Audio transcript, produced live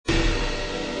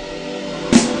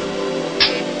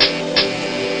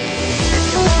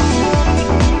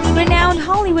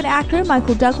Hollywood actor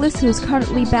Michael Douglas, who is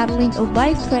currently battling a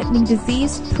life-threatening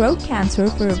disease, throat cancer,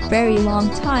 for a very long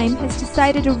time, has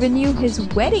decided to renew his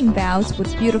wedding vows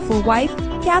with beautiful wife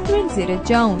Catherine Zeta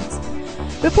Jones.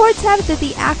 Reports have it that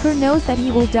the actor knows that he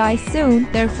will die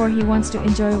soon, therefore he wants to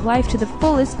enjoy life to the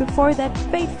fullest before that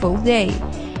fateful day.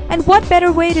 And what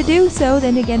better way to do so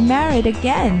than to get married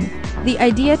again? The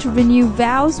idea to renew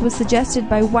vows was suggested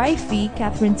by wifey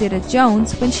Catherine Zeta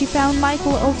Jones when she found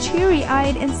Michael all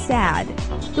teary-eyed and sad.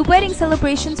 The wedding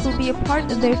celebrations will be a part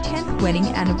of their 10th wedding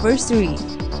anniversary.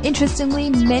 Interestingly,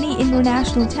 many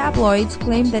international tabloids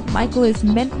claim that Michael is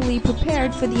mentally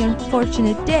prepared for the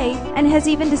unfortunate day and has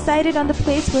even decided on the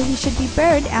place where he should be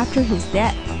buried after his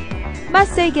death.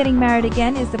 Must say, getting married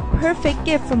again is the perfect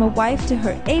gift from a wife to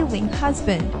her ailing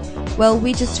husband. Well,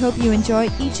 we just hope you enjoy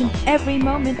each and every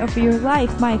moment of your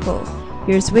life, Michael.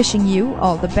 Here's wishing you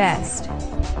all the best.